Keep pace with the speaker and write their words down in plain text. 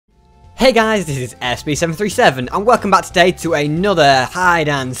Hey guys, this is SB737 and welcome back today to another hide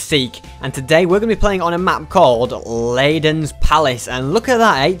and seek. And today we're going to be playing on a map called Laden's Palace. And look at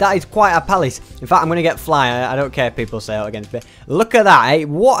that, eh? That is quite a palace. In fact, I'm going to get fly. I don't care if people say it against me. Look at that, eh?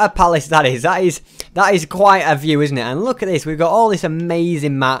 What a palace that is. That is quite a view, isn't it? And look at this. We've got all this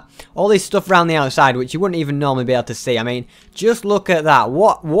amazing map. All this stuff around the outside which you wouldn't even normally be able to see. I mean, just look at that.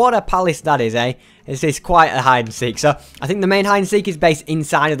 What a palace that is, eh? It's quite a hide and seek. So I think the main hide and seek is based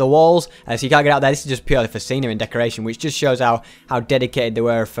inside of the walls, so you can't get out there. This is just purely for scenery and decoration, which just shows how dedicated they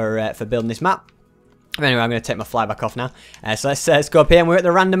were for building this map. But anyway, I'm going to take my fly back off now. So let's go up here, and we're at the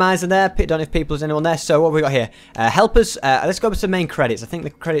randomizer there. Don't know if there's anyone there. So what have we got here? Helpers. Let's go up to the main credits. I think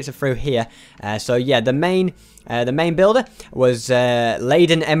the credits are through here. So yeah, the main builder was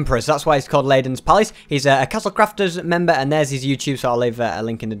Laden Emperor, so that's why it's called Laden's Palace. He's a Castle Crafters member, and there's his YouTube, so I'll leave a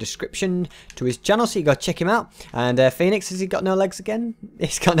link in the description to his channel, so you go check him out. And Phoenix, has he got no legs again?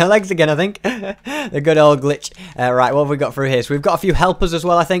 He's got no legs again, I think. The good old glitch. Right, what have we got through here? So we've got a few helpers as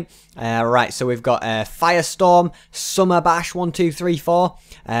well, I think. Right, so we've got Firestorm, Summer Bash, 1, 2, 3, 4.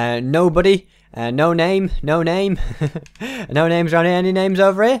 Nobody. No name. No names around here. Any names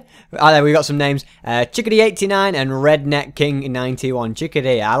over here? Oh, there we got some names. Chickadee89 and Redneck King 91.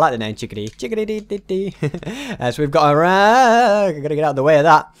 Chickadee. I like the name Chickadee. Chickadee. So we've got a. Gotta get out of the way of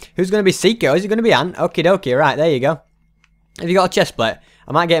that. Who's going to be Seeker? Is it going to be Ant? Okie dokie. Right, there you go. Have you got a chest plate?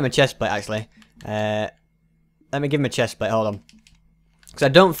 I might get him a chest plate actually. Let me give him a chest plate. Hold on. Because I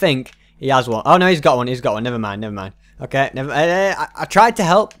don't think he has one. Oh no, he's got one. He's got one. Never mind. Never mind. Okay. I tried to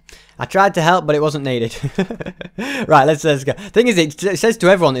help. But it wasn't needed. Right, let's go. Thing is, it says to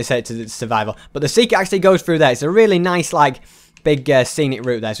everyone it's survival, but the secret actually goes through there. It's a really nice, like, big scenic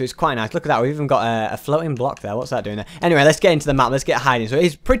route there, so it's quite nice. Look at that. We've even got a floating block there. What's that doing there? Anyway, let's get into the map. Let's get hiding. So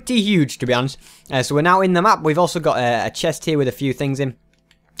it's pretty huge, to be honest. So we're now in the map. We've also got a chest here with a few things in.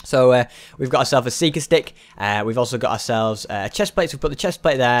 So we've got ourselves a seeker stick. We've also got ourselves a chest plate. So we put the chest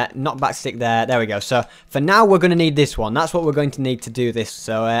plate there, knockback stick there. There we go. So for now, we're going to need this one. That's what we're going to need to do this.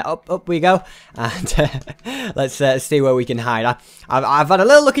 So up we go, and let's see where we can hide. I've had a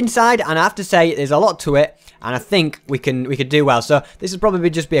little look inside, and I have to say there's a lot to it, and I think we could do well. So this will probably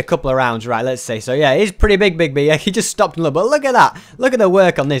just be a couple of rounds, right? Let's see. So yeah, it's pretty big. He just stopped and looked, but look at that. Look at the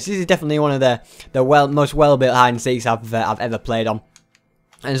work on this. This is definitely one of the most well-built hide and seeks I've ever played on.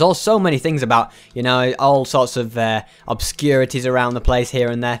 And there's all so many things about, you know, all sorts of obscurities around the place here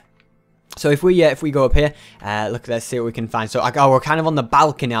and there. So if we go up here, look, let's see what we can find. So we're kind of on the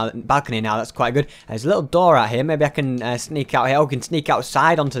balcony now. That's quite good. There's a little door out here. Maybe I can sneak out here. Oh, we can sneak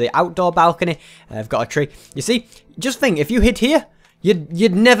outside onto the outdoor balcony. I've got a tree. You see, just think, if you hid here,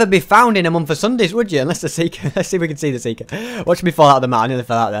 you'd never be found in a month of Sundays, would you? Unless the seeker. Let's see if we can see the seeker. Watch me fall out of the map. I nearly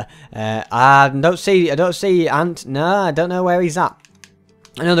fell out there. I don't see Ant. No, I don't know where he's at.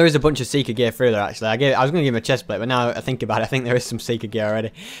 I know there is a bunch of Seeker gear through there, actually. I was going to give him a chest plate, but now I think about it, I think there is some Seeker gear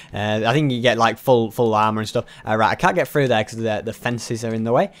already. I think you get, like, full armor and stuff. Right, I can't get through there because the fences are in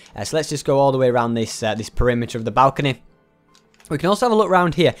the way. So let's just go all the way around this perimeter of the balcony. We can also have a look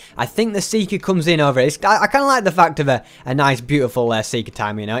around here. I think the Seeker comes in over it. I kind of like the fact of a nice, beautiful Seeker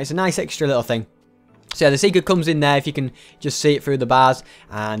time, you know. It's a nice extra little thing. So yeah, the Seeker comes in there, if you can just see it through the bars.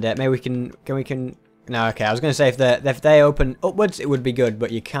 And maybe we can... No, okay, I was going to say if they open upwards, it would be good,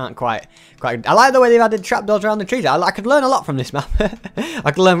 but you can't quite... I like the way they've added trapdoors around the trees. I could learn a lot from this map.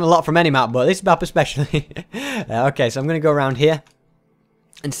 I could learn a lot from any map, but this map especially. Okay, so I'm going to go around here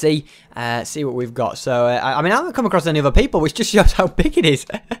and see what we've got. So, I mean, I haven't come across any other people, which just shows how big it is.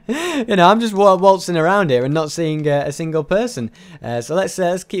 You know, I'm just waltzing around here and not seeing a single person. So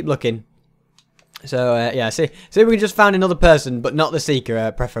let's keep looking. So, yeah, see if we just found another person, but not the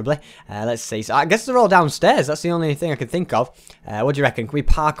Seeker, preferably. Let's see. So, I guess they're all downstairs. That's the only thing I can think of. What do you reckon? Can we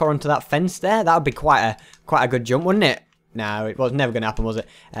parkour onto that fence there? That would be quite a good jump, wouldn't it? No, it was never going to happen, was it?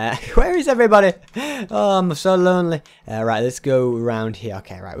 Where is everybody? Oh, I'm so lonely. Right, let's go around here.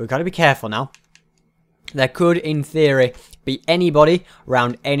 Okay, right, we've got to be careful now. There could, in theory, be anybody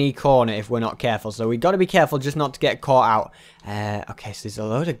around any corner if we're not careful. So we've got to be careful just not to get caught out. Okay, so there's a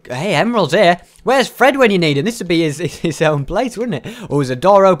load of... Hey, Emerald's here. Where's Fred when you need him? This would be his own place, wouldn't it? Oh, there's a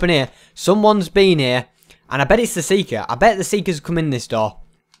door open here. Someone's been here. And I bet it's the Seeker. I bet the Seeker's come in this door.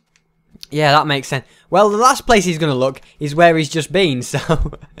 Yeah, that makes sense. Well, the last place he's going to look is where he's just been, so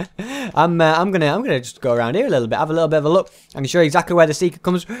I'm gonna just go around here a little bit, have a little bit of a look. I can show you exactly where the Seeker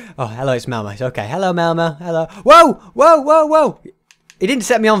comes. Oh, hello, it's Melmo. Okay, hello, Melmo. Hello. Whoa, whoa, whoa, whoa! He didn't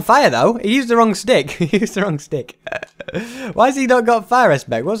set me on fire though. He used the wrong stick. He used the wrong stick. Why has he not got fire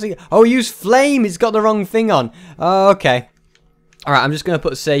respect? What's he? Oh, he used flame. He's got the wrong thing on. Oh, okay. All right, I'm just gonna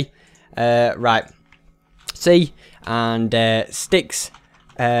put C. Right. C and sticks.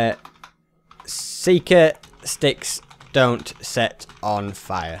 Seeker sticks don't set on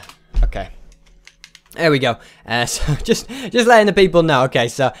fire. Okay. There we go. So just letting the people know. Okay,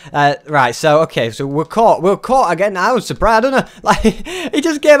 so right. So okay, so we're caught. We're caught again. I was surprised. I don't know. Like he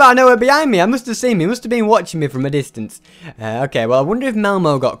just came out of nowhere behind me. I must have seen me. He must have been watching me from a distance. Okay. Well, I wonder if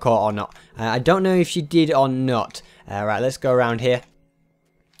Melmo got caught or not. I don't know if she did or not. Right. Let's go around here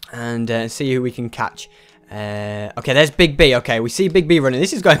and see who we can catch. Okay, there's Big B. Okay, we see Big B running.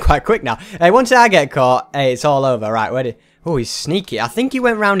 This is going quite quick now. Hey, once I get caught, hey, it's all over. Right, where did... Oh, he's sneaky. I think he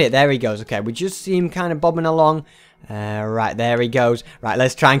went round it. There he goes. Okay, we just see him kind of bobbing along. Right, there he goes. Right,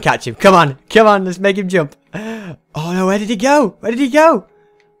 let's try and catch him. Come on. Come on, let's make him jump. Oh, no, where did he go? Where did he go?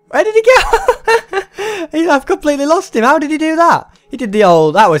 Where did he go? I've completely lost him. How did he do that? He did the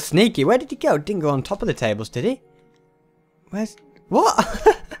old... That was sneaky. Where did he go? Didn't go on top of the tables, did he? Where's...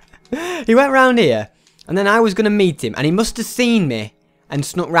 What? He went round here. And then I was going to meet him. And he must have seen me and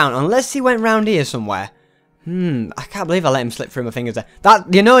snuck round. Unless he went round here somewhere. I can't believe I let him slip through my fingers there.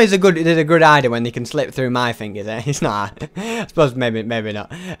 That, you know, is a good idea when they can slip through my fingers. It's not. I suppose maybe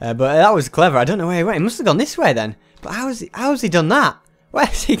not. But that was clever. I don't know where he went. He must have gone this way then. But how's he done that?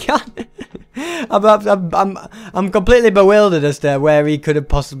 Where's he gone? I'm completely bewildered as to where he could have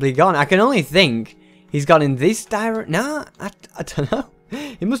possibly gone. I can only think he's gone in this direction. No, I don't know.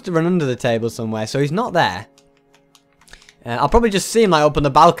 He must have run under the table somewhere, so he's not there. I'll probably just see him like up on the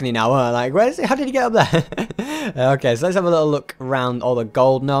balcony now. Like, where is he? How did he get up there? Okay, so let's have a little look around all the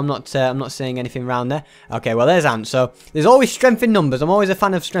gold. No, I'm not seeing anything around there. Okay, well there's Ant. So there's always strength in numbers. I'm always a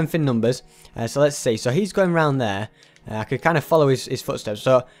fan of strength in numbers. So let's see. So he's going around there. I could kind of follow his footsteps.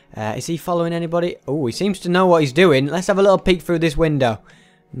 So is he following anybody? Oh, he seems to know what he's doing. Let's have a little peek through this window.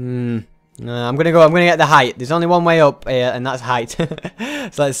 I'm gonna get the height. There's only one way up here, and that's height.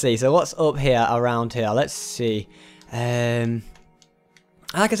 So let's see. So what's up here around here? Let's see. Like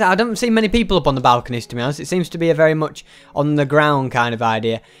I said, I don't see many people up on the balconies, to be honest. It seems to be a very much on the ground kind of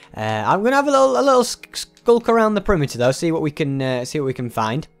idea. I'm gonna have a little skulk around the perimeter though, see what we can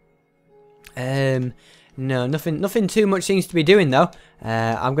find. No, nothing too much seems to be doing though.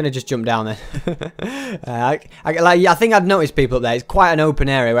 I'm gonna just jump down there. I think I've noticed people up there. It's quite an open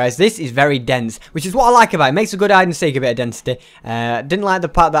area, whereas this is very dense, which is what I like about it. It makes a good hide and seek, a bit of density. Didn't like the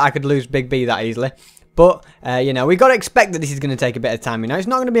part that I could lose Big B that easily. But, you know, we've got to expect that this is going to take a bit of time, you know. It's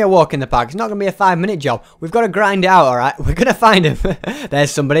not going to be a walk in the park. It's not going to be a 5-minute job. We've got to grind it out, alright? We're going to find him.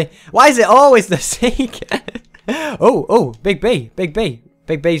 There's somebody. Why is it always the seeker? Oh, Big B. Big B.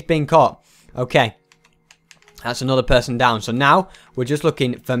 Big B's being caught. Okay. That's another person down. So now, we're just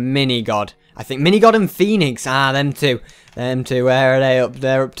looking for Minigod. I think Minigod and Phoenix. Them two. Them two. Where are they up?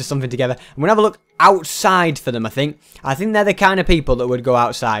 They're up to something together. I'm going to have a look outside for them, I think. I think they're the kind of people that would go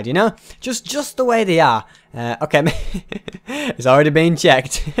outside, you know? Just the way they are. Okay, it's already been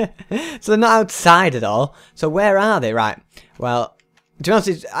checked. So they're not outside at all. So where are they? Right. Well, to be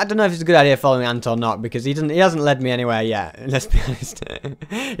honest, I don't know if it's a good idea following Ant or not, because he hasn't led me anywhere yet, let's be honest.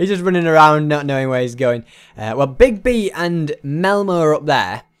 He's just running around not knowing where he's going. Well, Big B and Melmo are up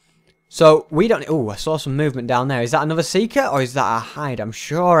there. So we don't... Oh, I saw some movement down there. Is that another seeker or is that a hide? I'm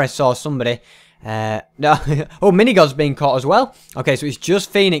sure I saw somebody. No. Oh, Minigod's being caught as well. Okay, so it's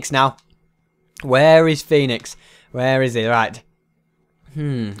just Phoenix now. Where is Phoenix? Where is he? Right.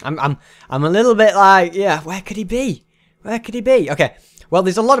 I'm a little bit like, yeah, where could he be? Where could he be? Okay. Well,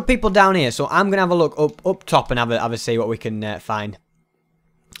 there's a lot of people down here, so I'm gonna have a look up top and have a see what we can find.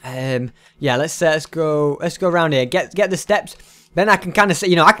 Yeah, let's go around here. Get the steps. Then I can kind of see,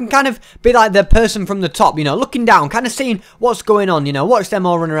 you know, I can kind of be like the person from the top, you know, looking down, kind of seeing what's going on, you know, watch them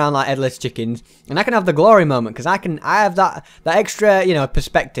all run around like headless chickens, and I can have the glory moment, because I have that extra, you know,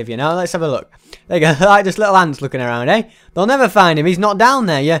 perspective, you know. Let's have a look. There you go, like just little ants looking around, eh? They'll never find him, he's not down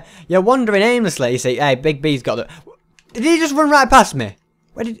there, you're wandering aimlessly, you see. Hey, Big B's got it. Did he just run right past me?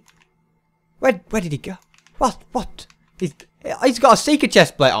 Where did he go? What? He's got a seeker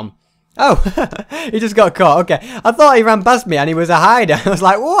chest plate on. Oh, he just got caught. Okay, I thought he ran past me and he was a hider. I was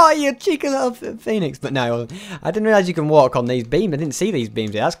like, what, you cheeky little Phoenix? But no, he wasn't. I didn't realise you can walk on these beams. I didn't see these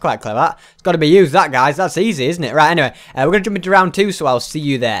beams here. That's quite clever. It's got to be used, that, guys. That's easy, isn't it? Right, anyway, we're going to jump into round 2, so I'll see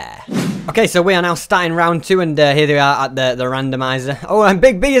you there. Okay, so we are now starting round 2, and here they are at the randomizer. Oh, and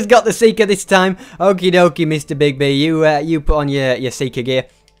Big B has got the seeker this time. Okie dokie, Mr. Big B. You put on your seeker gear.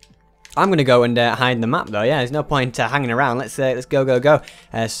 I'm going to go and hide in the map, though. Yeah, there's no point hanging around. Let's go.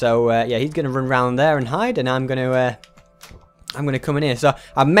 So, yeah, he's going to run around there and hide, and I'm going to I'm going to come in here. So,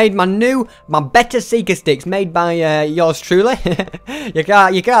 I've made my better seeker sticks made by yours truly. you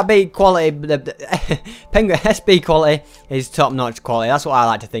can't beat quality. Penguin SB quality is top-notch quality. That's what I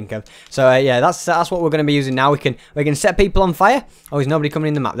like to think of. So, yeah, that's what we're going to be using now. We can set people on fire. Oh, there's nobody coming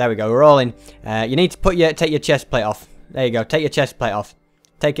in the map. There we go. We're all in. You need to take your chest plate off. There you go. Take your chest plate off.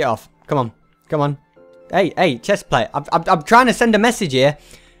 Take it off. Come on. Come on. Hey, chest plate. I'm trying to send a message here.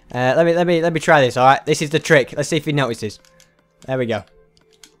 Let me try this. All right. This is the trick. Let's see if he notices. There we go.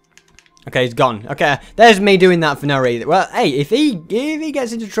 Okay, he's gone. Okay, there's me doing that for no reason. Well, hey, if he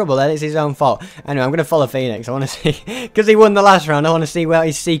gets into trouble, then it's his own fault. Anyway, I'm going to follow Phoenix. I want to see, because he won the last round, I want to see where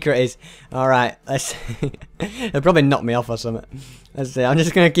his secret is. Alright, let's see. He'll probably knock me off or something. Let's see, I'm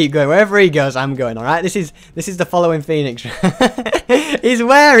just going to keep going. Wherever he goes, I'm going, alright? This is the following Phoenix. He's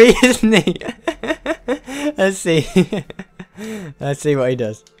wary, isn't he? Let's see. Let's see what he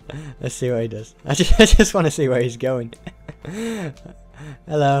does. Let's see what he does. I just want to see where he's going.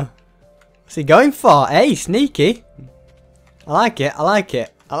 Hello. What's he going for? Hey, sneaky. I like it. I like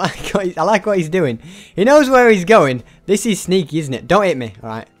it. I like what he's doing. He knows where he's going. This is sneaky, isn't it? Don't hit me. All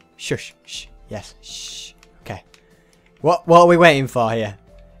right. Shush. Shh. Yes. Shh. Okay. What are we waiting for here?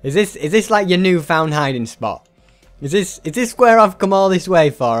 Is this like your newfound hiding spot? Is this where I've come all this way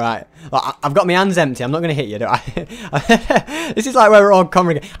for, right? Well, I've got my hands empty. I'm not going to hit you, do I? This is like where we're all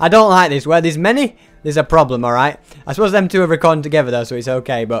congregating. I don't like this. Where there's many, there's a problem, alright? I suppose them two are recording together, though, so it's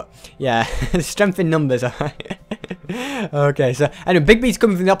okay. But, yeah, strength in numbers, alright? Okay, so, anyway, Big B's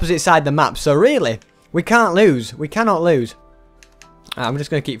coming from the opposite side of the map. So, really, we can't lose. We cannot lose. I'm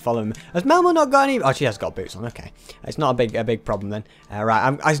just going to keep following. Has Melmo not got any? Oh, she has got boots on. Okay. It's not a big problem then.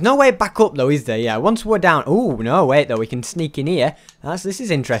 Right. There's no way back up though, is there? Yeah. Once we're down. Oh, no. Wait, though. We can sneak in here. This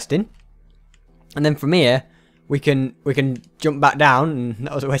is interesting. And then from here, we can jump back down. And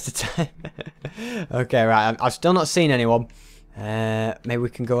that was a waste of time. Okay, right. I've still not seen anyone. Maybe we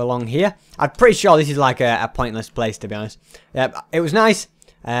can go along here. I'm pretty sure this is like a pointless place, to be honest. Yeah, it was nice.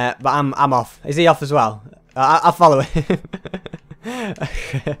 But I'm off. Is he off as well? I'll follow him.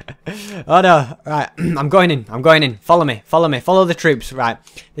 Oh no, right, I'm going in, follow me, follow the troops, right,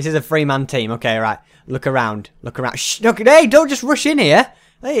 this is a 3-man team, okay, right, look around, shh, look, hey, don't just rush in here,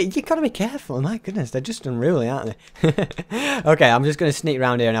 hey, you gotta be careful, my goodness, they're just unruly, aren't they? Okay, I'm just gonna sneak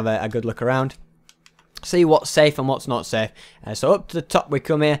around here and have a good look around. See what's safe and what's not safe. So up to the top we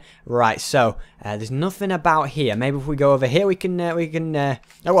come here. Right, so there's nothing about here. Maybe if we go over here we can oh,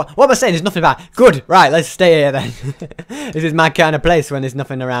 what am I saying? There's nothing about. Good. Right, let's stay here then. This is my kind of place when there's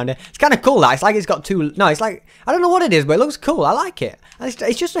nothing around here. It's kind of cool. That it's like it's got two. No, it's like I don't know what it is, but it looks cool. I like it.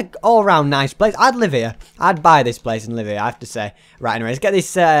 It's just an all-round nice place. I'd live here. I'd buy this place and live here. I have to say. Right, anyway, let's get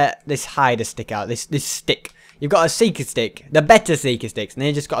this hider stick out. This stick. You've got a seeker stick. The better seeker sticks, and then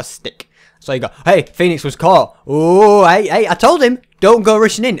you just got a stick. So you go, hey, Phoenix was caught. Oh, hey, I told him, don't go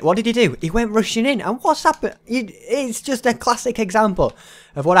rushing in. What did he do? He went rushing in. And what's happened? It's just a classic example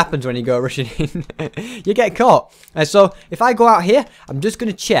of what happens when you go rushing in. You get caught. So if I go out here, I'm just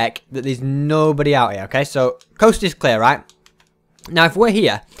going to check that there's nobody out here, okay? So coast is clear, right? Now, if we're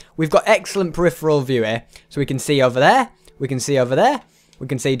here, we've got excellent peripheral view here. So we can see over there. We can see over there. We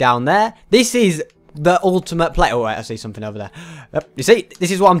can see down there. This is the ultimate place. Oh, wait, I see something over there. You see,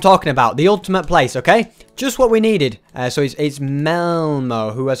 this is what I'm talking about. The ultimate place, okay? Just what we needed. So it's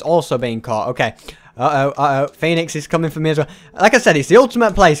Melmo, who has also been caught. Okay. Uh-oh. Phoenix is coming for me as well. Like I said, it's the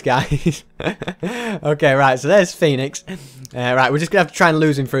ultimate place, guys. Okay, right. So there's Phoenix. Right, we're just going to have to try and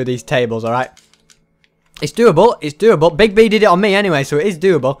lose him through these tables, all right? It's doable. It's doable. Big B did it on me anyway, so it is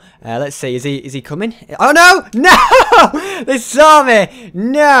doable. Let's see. Is he coming? Oh no! No! They saw me!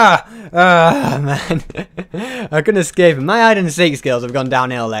 No! Oh man. I couldn't escape him. My hide and seek skills have gone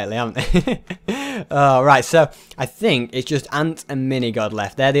downhill lately, haven't they? Oh, right. So I think it's just Ant and Minigod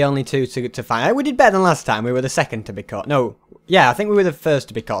left. They're the only two to find. We did better than last time. We were the second to be caught. No. Yeah, I think we were the first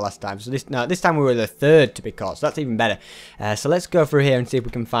to be caught last time. So this time we were the third to be caught. So that's even better. So let's go through here and see if we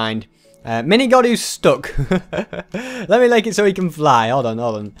can find Minigod who's stuck. Let me make it so he can fly. Hold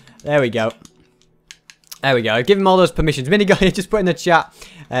on. There we go. There we go. Give him all those permissions. Minigod, just put in the chat.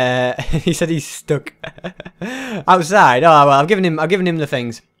 He said he's stuck outside. Oh well, I've given him the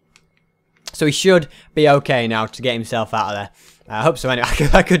things, so he should be okay now to get himself out of there. I hope so. Anyway,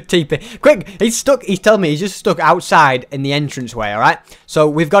 I could teep it. Quick, he's stuck. He's telling me he's just stuck outside in the entranceway. All right. So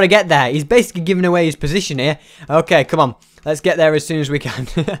we've got to get there. He's basically giving away his position here. Okay, come on. Let's get there as soon as we can.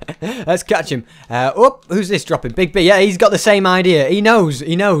 Let's catch him. Oh, who's this dropping? Big B. Yeah, he's got the same idea. He knows.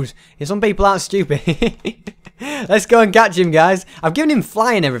 Some people aren't stupid. Let's go and catch him, guys. I've given him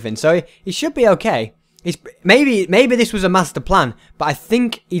fly and everything, so he should be okay. Maybe this was a master plan, but I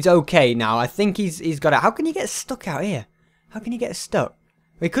think he's okay now. I think he's got it. How can you get stuck out here? How can you get stuck?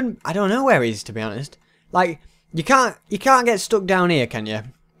 We couldn't. I don't know where he is, to be honest. Like, you can't get stuck down here, can you?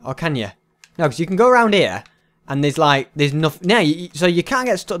 Or can you? No, because you can go around here, and there's nothing. No, so you can't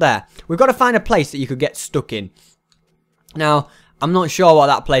get stuck there. We've got to find a place that you could get stuck in. Now, I'm not sure what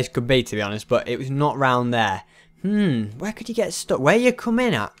that place could be, to be honest, but it was not round there. Where could you get stuck? Where you come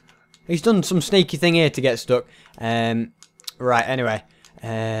in at? He's done some sneaky thing here to get stuck. Right, anyway.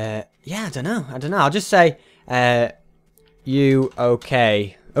 Yeah, I don't know. I'll just say, you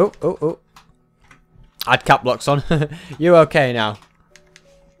okay? Oh. I had cap locks on. You okay now?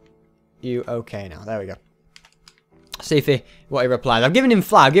 You okay now? There we go. See what he replies. I've given him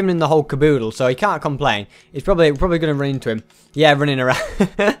fly. I've given him the whole caboodle, so he can't complain. He's probably going to run into him. Yeah, running around.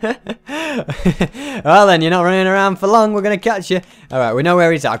 Well then, you're not running around for long. We're going to catch you. All right, we know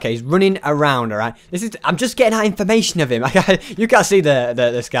where he's at. Okay, he's running around. All right. I'm just getting that information of him. You can't see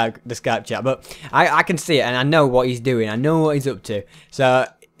the Skype chat, but I can see it, and I know what he's doing. I know what he's up to. So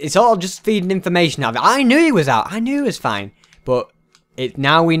it's all just feeding information out of it. I knew he was out. I knew he was fine, but.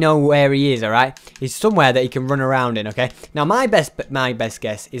 Now we know where he is, alright? He's somewhere that he can run around in, okay? Now, my best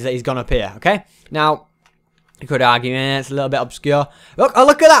guess is that he's gone up here, okay? Now, you could argue, it's a little bit obscure. Look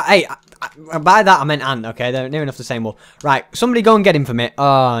at that! Hey, by that I meant ant, okay? They're near enough the same wall. Right, somebody go and get him for me.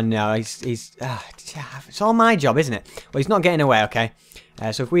 Oh, no, it's all my job, isn't it? Well, he's not getting away, okay?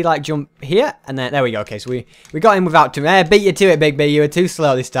 So if we, like, jump here, and then, there we go, okay, so we got him without too, beat you to it, Big B, you were too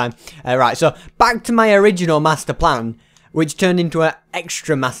slow this time. Right, so, back to my original master plan, which turned into an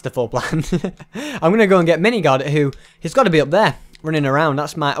extra masterful plan. I'm going to go and get Minigod, who has got to be up there, running around.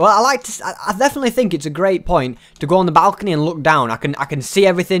 That's my... Well, I definitely think it's a great point to go on the balcony and look down. I can see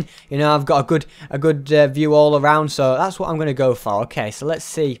everything. You know, I've got a good view all around, so that's what I'm going to go for. Okay, so let's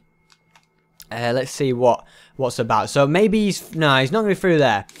see. Let's see what's about. So maybe he's not going to be through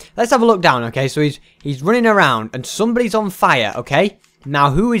there. Let's have a look down, okay? So he's running around, and somebody's on fire, okay?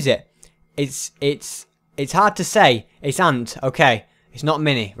 Now, who is it? It's hard to say. It's Ant. Okay. It's not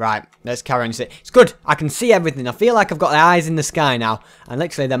Minnie. Right. Let's carry on. It's good. I can see everything. I feel like I've got the eyes in the sky now. And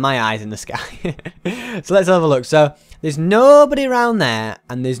literally, they're my eyes in the sky. So let's have a look. So, there's nobody around there.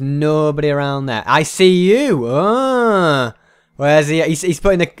 And there's nobody around there. I see you. Oh. Where's he? He's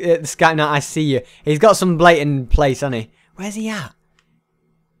putting the sky. No, I see you. He's got some blatant place, hasn't he? Where's he at?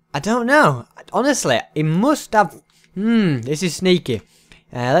 I don't know. Honestly, he must have... This is sneaky.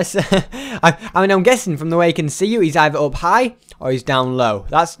 Let's. I mean, I'm guessing from the way he can see you, he's either up high or he's down low.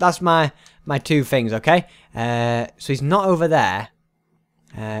 That's my two things. Okay. So he's not over there.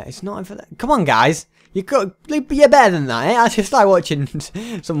 It's not over there. Come on, guys. You're better than that. Eh? I just like watching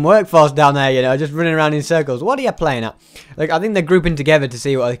some workforce down there. You know, just running around in circles. What are you playing at? Like, I think they're grouping together to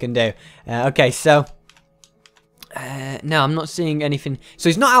see what they can do. Okay, so. No, I'm not seeing anything. So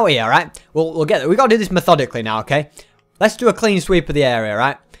he's not out here, right? We'll get there. We got to do this methodically now. Okay. Let's do a clean sweep of the area,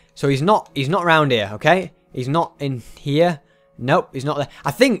 right? So he's not around here, okay? He's not in here. Nope, he's not there. I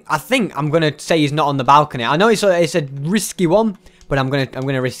think I'm gonna say he's not on the balcony. I know it's a risky one, but I'm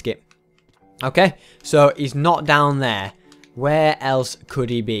gonna risk it. Okay, so he's not down there. Where else could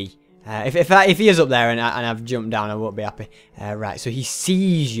he be? If he is up there and I've jumped down, I won't be happy. Right, so he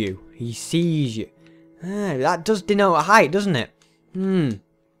sees you. He sees you. That does denote a height, doesn't it? No,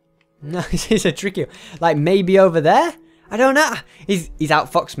 it's a tricky one. Like maybe over there. I don't know. He's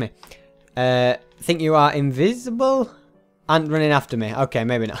outfoxed me. Think you are invisible? And running after me. Okay,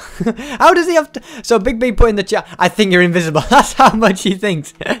 maybe not. How does he have to... So Big B put in the chat, I think you're invisible. That's how much he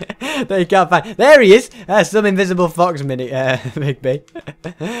thinks. That he can't find. There he is. Some invisible fox minute, Big B.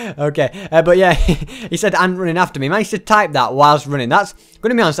 Okay. But yeah, he said and running after me. He managed to type that whilst running. That's,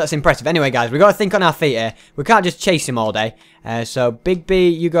 going to be honest, that's impressive. Anyway, guys, we've got to think on our feet here. We can't just chase him all day. So Big B,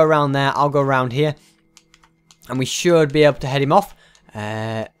 you go around there. I'll go around here. And we should be able to head him off.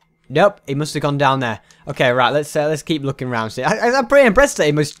 Nope, he must have gone down there. Okay, right, let's keep looking around. See, I'm pretty impressed that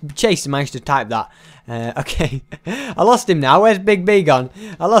he must chase and managed to type that. Okay, I lost him now. Where's Big B gone?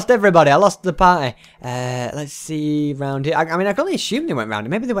 I lost everybody. I lost the party. Let's see around here. I mean, I can only assume they went round it.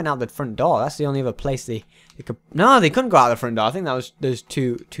 Maybe they went out the front door. That's the only other place they could. No, they couldn't go out the front door. I think there's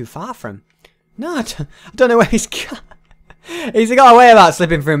too far from. No, I don't know where he's gone. He's got a way about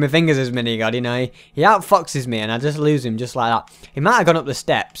slipping through my fingers as Minigod, you know. He outfoxes me and I just lose him just like that. He might have gone up the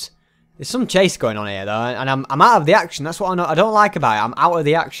steps. There's some chase going on here though, and I'm out of the action. That's what I don't like about it. I'm out of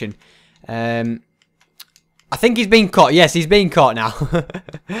the action. I think he's been caught. Yes, he's being caught now.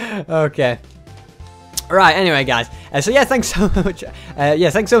 Okay. Right, anyway, guys. So yeah, thanks so much.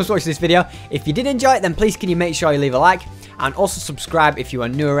 Thanks so much for watching this video. If you did enjoy it, then please can you make sure you leave a like. And also subscribe if you are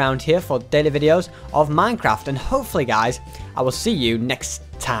new around here for daily videos of Minecraft. And hopefully, guys, I will see you next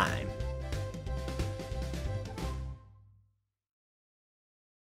time.